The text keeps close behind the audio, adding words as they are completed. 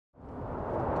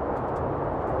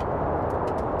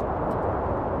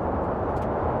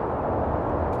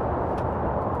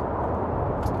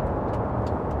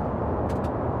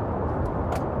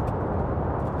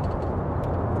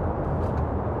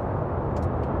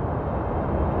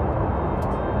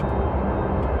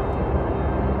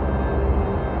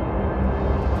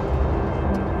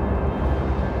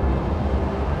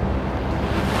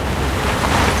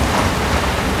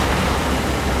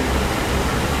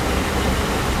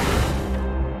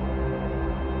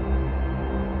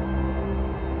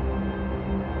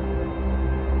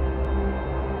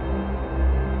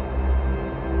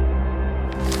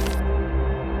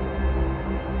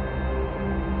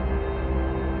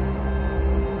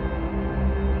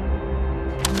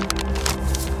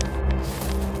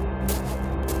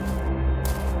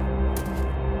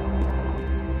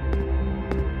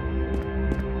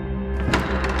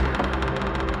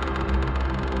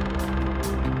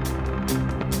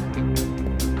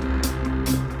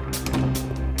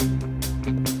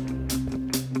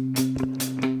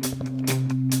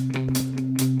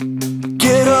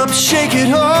up, shake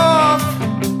it off.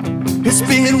 It's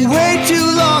been way too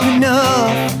long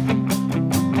enough.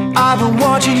 I've been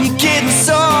watching you getting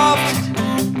soft.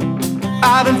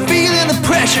 I've been feeling the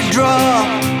pressure drop.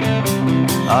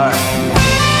 Alright.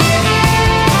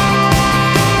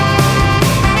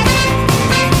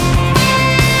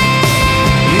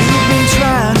 You've been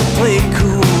trying to play it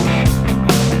cool.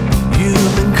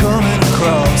 You've been coming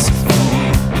across a fool.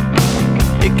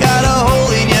 You got a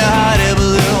hole in your heart, every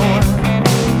little one.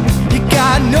 You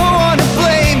got no one to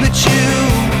blame but you.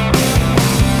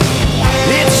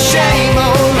 It's a shame,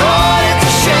 oh Lord, it's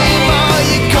a shame. Oh,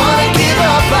 you're gonna give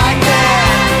up like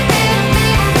that.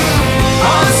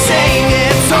 I'm saying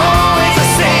it's always the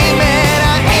same, and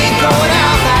I ain't going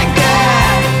out like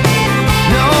that.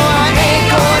 No, I ain't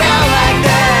going out like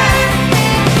that.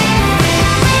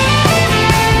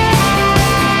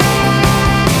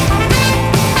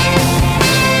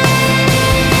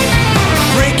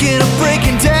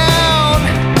 Breaking down.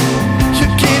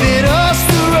 You're giving us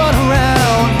the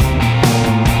runaround.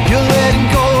 You're letting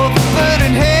go of a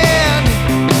burning hand.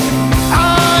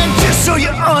 I'm just so you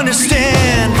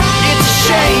understand. It's a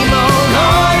shame, oh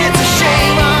Lord, it's a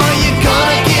shame. Oh, you're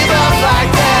gonna give up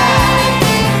like that.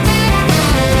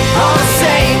 I'm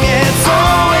saying it's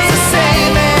always the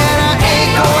same, and I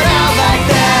ain't going out like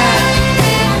that.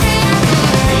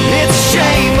 It's a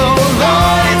shame, oh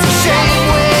Lord, it's a shame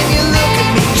when you look at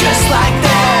me just like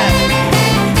that.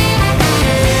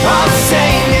 I'm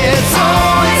saying it's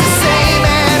always the same,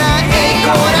 and I ain't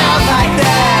going out like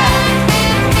that.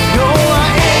 No, I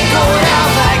ain't going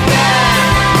out like that.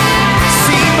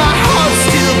 See, my heart's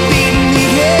still beating the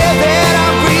air that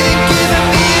I'm breathing, giving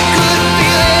me a good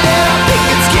feeling, and I think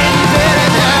it's getting better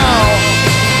now.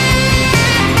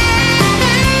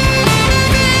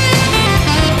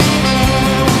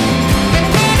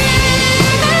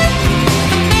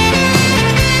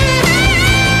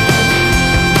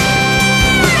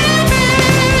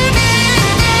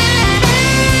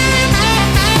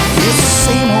 It's the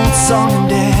same old song and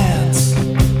dance.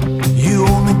 You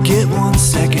only get 1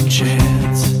 second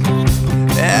chance.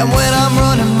 And when I'm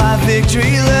running my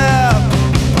victory lap,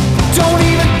 don't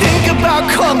even think about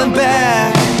coming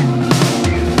back.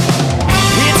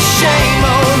 It's a shame,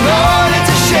 oh Lord, it's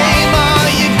a shame. Oh,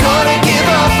 you're gonna give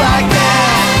up like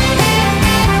that.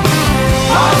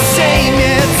 I'm saying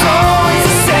it's always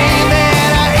the same,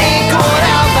 and I ain't going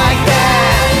out like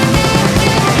that.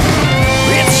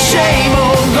 It's a shame,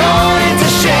 oh Lord, it's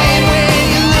a shame when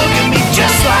you look at me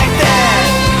just like that.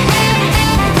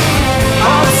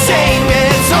 I'm saying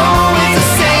it's always the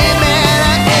same, and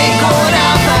I ain't going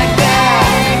out like that.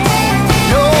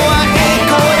 No, I ain't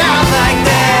going out like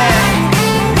that.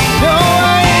 No,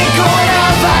 I ain't going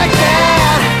out like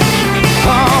that.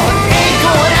 Oh, I ain't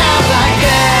going out like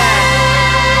that.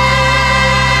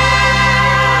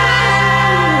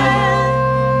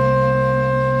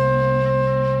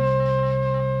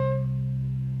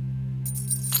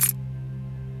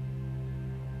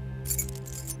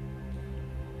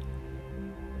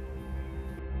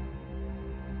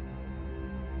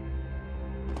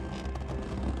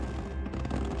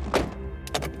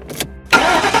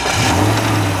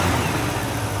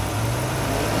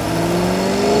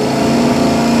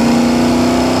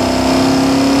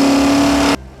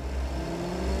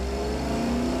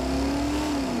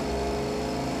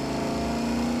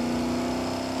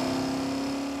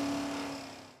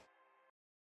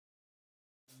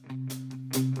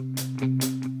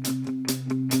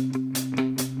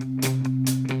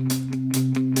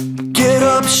 Get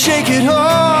up, shake it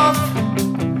off.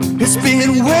 It's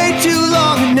been way too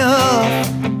long enough.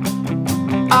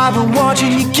 I've been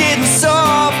watching you getting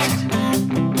soft.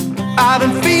 I've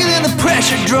been feeling the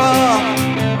pressure drop.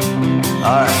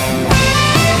 Alright.